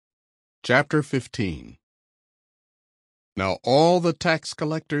Chapter 15. Now all the tax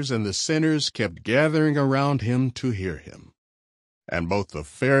collectors and the sinners kept gathering around him to hear him. And both the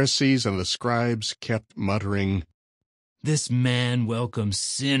Pharisees and the scribes kept muttering, "This man welcomes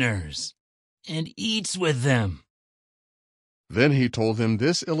sinners and eats with them." Then he told them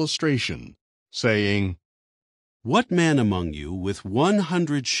this illustration, saying, What man among you with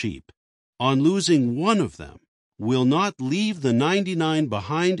 100 sheep, on losing one of them, will not leave the 99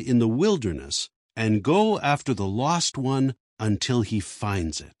 behind in the wilderness and go after the lost one until he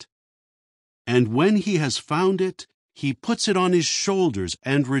finds it? And when he has found it, he puts it on his shoulders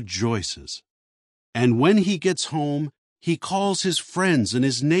and rejoices. And when he gets home, he calls his friends and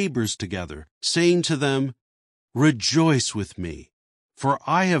his neighbors together, saying to them, "Rejoice with me, for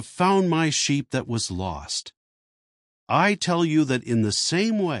I have found my sheep that was lost." I tell you that in the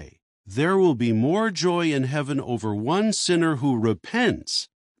same way, there will be more joy in heaven over one sinner who repents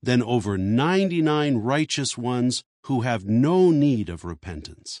than over 99 righteous ones who have no need of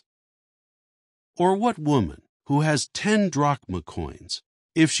repentance. Or what woman who has 10 drachma coins,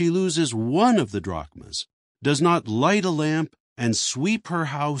 if she loses one of the drachmas, does not light a lamp and sweep her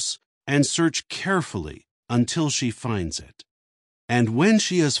house and search carefully until she finds it? And when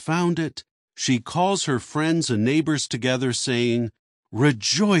she has found it, she calls her friends and neighbors together, saying,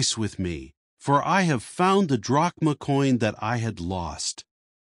 "Rejoice with me, for I have found the drachma coin that I had lost."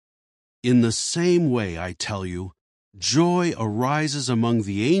 In the same way, I tell you, joy arises among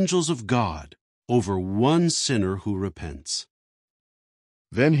the angels of God over one sinner who repents.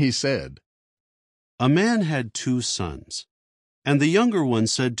 Then he said, A man had 2 sons, and the younger one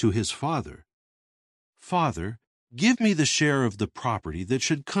said to his father, "Father, give me the share of the property that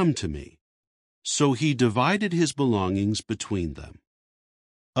should come to me." So he divided his belongings between them.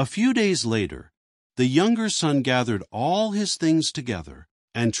 A few days later, the younger son gathered all his things together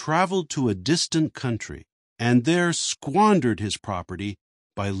and traveled to a distant country, and there squandered his property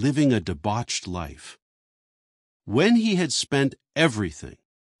by living a debauched life. When he had spent everything,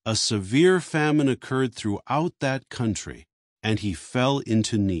 a severe famine occurred throughout that country, and he fell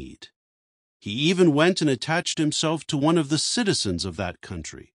into need. He even went and attached himself to one of the citizens of that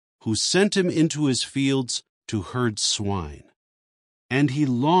country, who sent him into his fields to herd swine. And he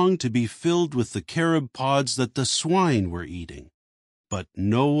longed to be filled with the carob pods that the swine were eating, but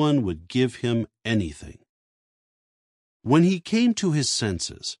no one would give him anything. When he came to his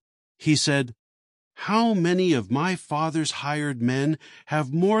senses, he said, "How many of my father's hired men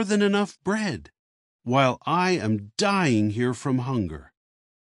have more than enough bread, while I am dying here from hunger?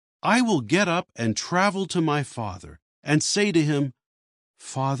 I will get up and travel to my father and say to him,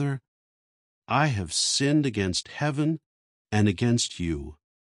 'Father, I have sinned against heaven and against you.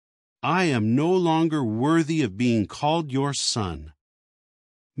 I am no longer worthy of being called your son.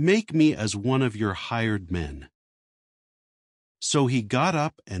 Make me as one of your hired men.' So he got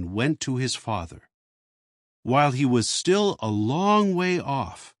up and went to his father. While he was still a long way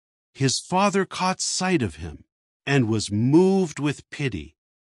off, his father caught sight of him and was moved with pity,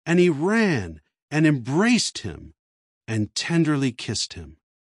 and he ran and embraced him and tenderly kissed him.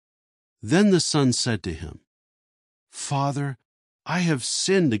 Then the son said to him, 'Father, I have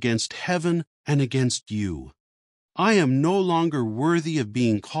sinned against heaven and against you. I am no longer worthy of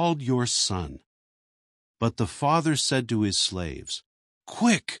being called your son.' But the father said to his slaves,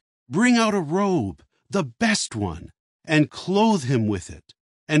 'Quick, bring out a robe, the best one, and clothe him with it,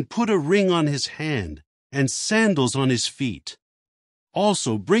 and put a ring on his hand and sandals on his feet.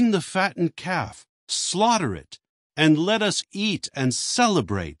 Also bring the fattened calf, slaughter it, and let us eat and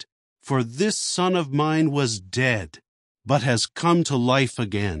celebrate. For this son of mine was dead, but has come to life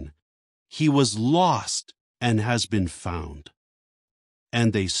again. He was lost and has been found.'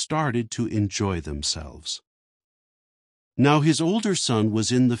 And they started to enjoy themselves. Now his older son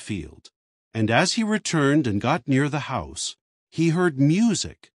was in the field, and as he returned and got near the house, he heard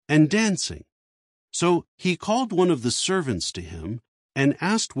music and dancing. So he called one of the servants to him and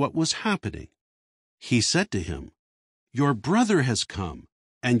asked what was happening. He said to him, 'Your brother has come,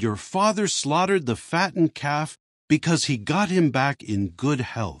 and your father slaughtered the fattened calf because he got him back in good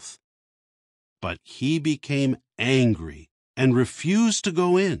health.' But he became angry and refused to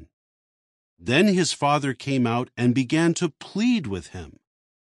go in. Then his father came out and began to plead with him.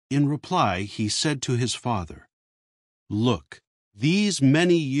 In reply, he said to his father, 'Look, these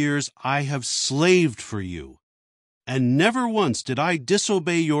many years I have slaved for you, and never once did I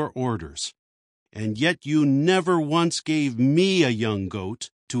disobey your orders. And yet you never once gave me a young goat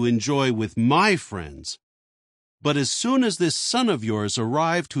to enjoy with my friends. But as soon as this son of yours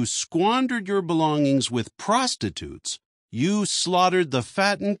arrived who squandered your belongings with prostitutes, You slaughtered the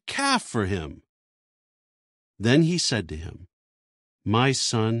fattened calf for him." Then he said to him, "My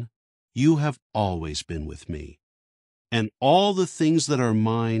son, you have always been with me, and all the things that are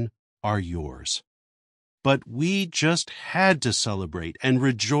mine are yours. But we just had to celebrate and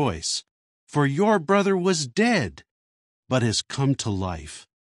rejoice, for your brother was dead, but has come to life.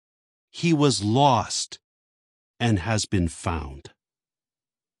 He was lost and has been found."